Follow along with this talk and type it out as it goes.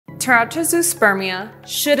Teratozoospermia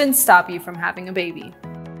shouldn't stop you from having a baby.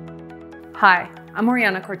 Hi, I'm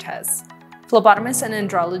Oriana Cortez, phlebotomist and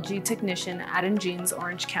andrology technician at Ingenes,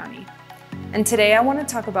 Orange County. And today I want to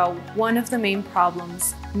talk about one of the main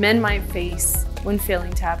problems men might face when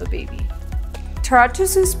failing to have a baby.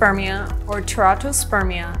 Teratozoospermia or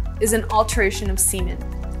teratospermia is an alteration of semen,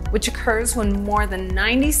 which occurs when more than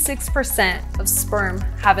 96% of sperm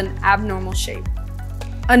have an abnormal shape.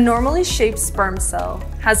 A normally shaped sperm cell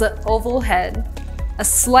has an oval head, a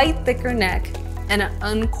slight thicker neck, and an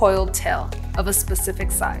uncoiled tail of a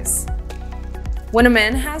specific size. When a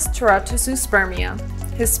man has teratozoospermia,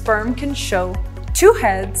 his sperm can show two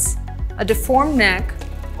heads, a deformed neck,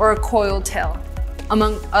 or a coiled tail,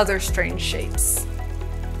 among other strange shapes.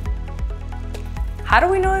 How do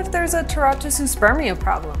we know if there's a teratozoospermia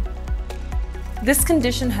problem? This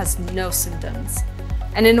condition has no symptoms,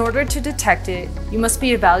 and in order to detect it, you must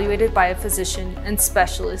be evaluated by a physician and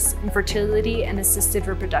specialist in fertility and assisted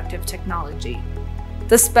reproductive technology.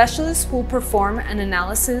 The specialist will perform an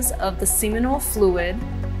analysis of the seminal fluid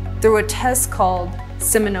through a test called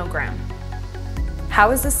Seminogram.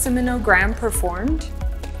 How is the Seminogram performed?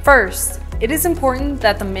 First, it is important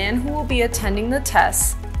that the man who will be attending the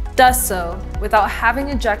test does so without having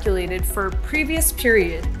ejaculated for a previous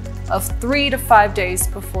period of 3 to 5 days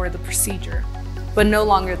before the procedure, but no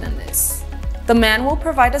longer than this. The man will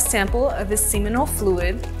provide a sample of his seminal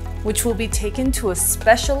fluid, which will be taken to a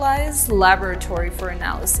specialized laboratory for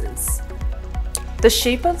analysis. The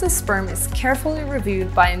shape of the sperm is carefully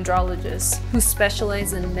reviewed by andrologists who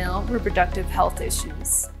specialize in male reproductive health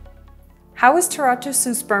issues. How is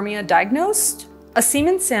teratozoospermia diagnosed? A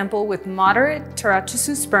semen sample with moderate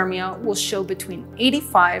teratozoospermia will show between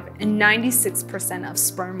 85 and 96% of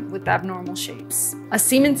sperm with abnormal shapes. A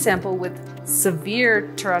semen sample with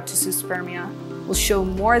severe teratozoospermia will show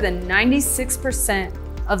more than 96%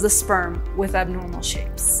 of the sperm with abnormal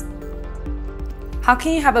shapes. How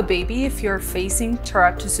can you have a baby if you're facing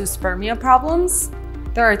teratozoospermia problems?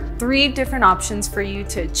 There are 3 different options for you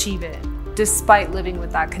to achieve it, despite living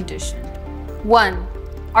with that condition. 1.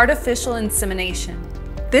 Artificial insemination.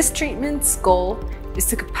 This treatment's goal is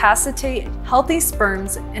to capacitate healthy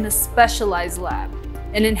sperms in a specialized lab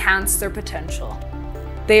and enhance their potential.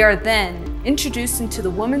 They are then introduced into the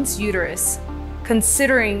woman's uterus,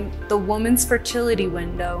 considering the woman's fertility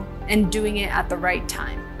window and doing it at the right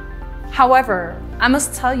time. However, I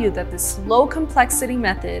must tell you that this low complexity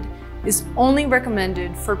method is only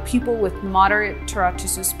recommended for people with moderate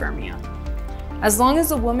teratozoospermia. As long as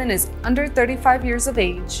the woman is under 35 years of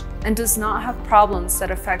age and does not have problems that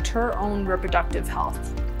affect her own reproductive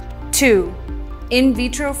health. 2. In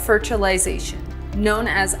vitro fertilization, known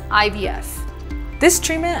as IVF. This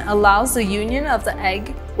treatment allows the union of the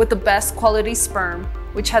egg with the best quality sperm,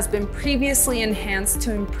 which has been previously enhanced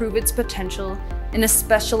to improve its potential in a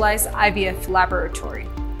specialized IVF laboratory.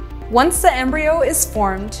 Once the embryo is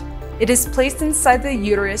formed, it is placed inside the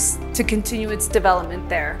uterus to continue its development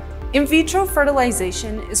there. In vitro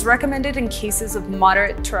fertilization is recommended in cases of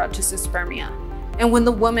moderate teratozoospermia and when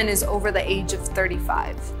the woman is over the age of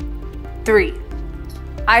 35. 3.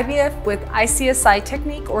 IVF with ICSI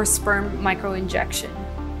technique or sperm microinjection.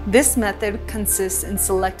 This method consists in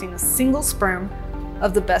selecting a single sperm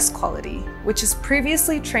of the best quality, which is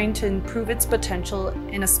previously trained to improve its potential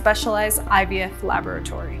in a specialized IVF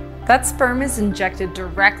laboratory. That sperm is injected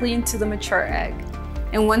directly into the mature egg,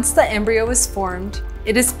 and once the embryo is formed,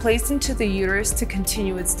 it is placed into the uterus to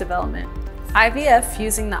continue its development. IVF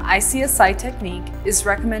using the ICSI technique is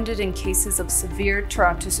recommended in cases of severe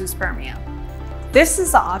teratozoospermia. This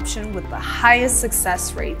is the option with the highest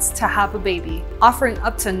success rates to have a baby, offering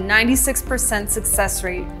up to 96% success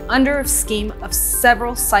rate under a scheme of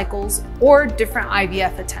several cycles or different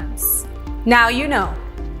IVF attempts. Now you know,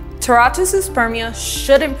 teratozoospermia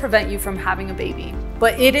shouldn't prevent you from having a baby,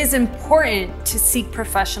 but it is important to seek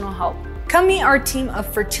professional help. Come meet our team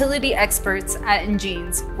of fertility experts at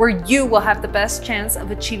Ingenes, where you will have the best chance of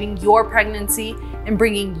achieving your pregnancy and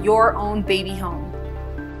bringing your own baby home.